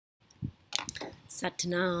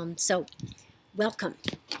Satnam. So, welcome.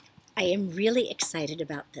 I am really excited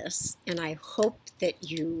about this, and I hope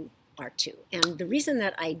that you are too. And the reason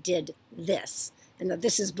that I did this, and that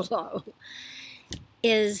this is below,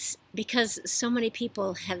 is because so many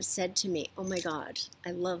people have said to me, oh my God,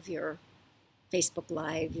 I love your Facebook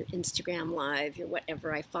Live, your Instagram Live, your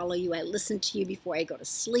whatever. I follow you. I listen to you before I go to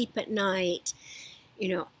sleep at night,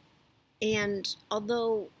 and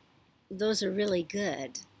although those are really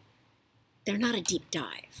good, they're not a deep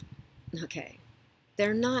dive, okay?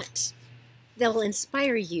 They'll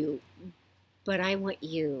inspire you, but I want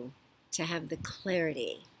you to have the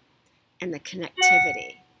clarity and the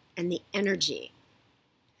connectivity and the energy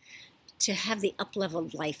to have the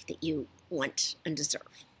up-leveled life that you want and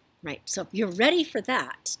deserve, right? So if you're ready for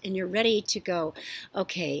that and you're ready to go,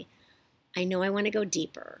 okay, I know I want to go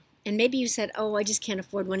deeper. And maybe you said, oh, I just can't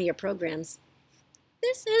afford one of your programs.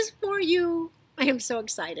 This is for you. I am so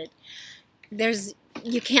excited.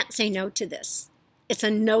 You can't say no to this. It's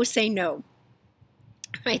a no say no,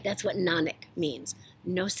 right? That's what Nanak means.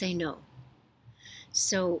 No say no.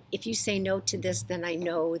 So if you say no to this, then I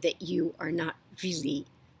know that you are not really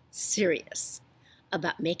serious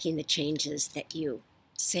about making the changes that you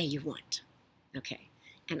say you want, okay?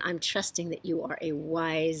 And I'm trusting that you are a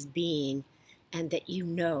wise being and that you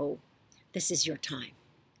know this is your time,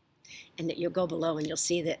 and that you'll go below and you'll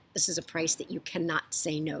see that this is a price that you cannot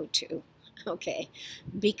say no to, okay?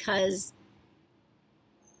 Because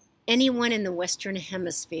anyone in the Western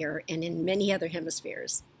Hemisphere and in many other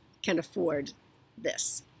hemispheres can afford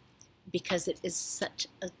this because it is such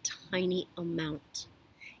a tiny amount.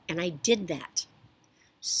 And I did that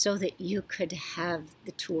so that you could have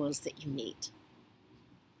the tools that you need.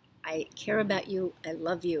 I care about you. I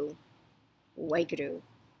love you. Waheguru.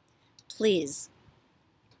 Please,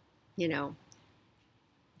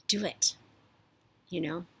 do it.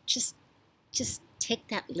 Just take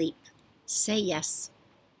that leap. Say yes.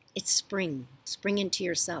 It's spring. Spring into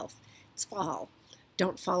yourself. It's fall.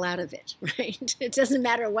 Don't fall out of it, right? It doesn't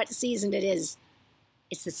matter what season it is.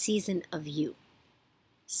 It's the season of you.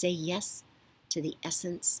 Say yes to the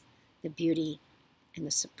essence, the beauty, and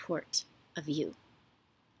the support of you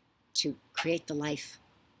to create the life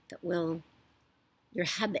that your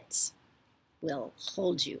habits will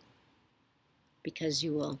hold you because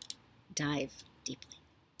you will dive deeply.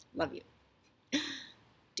 Love you.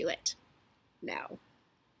 Do it now.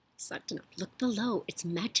 Satnam. Look below. It's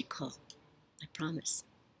magical. I promise.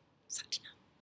 Satnam.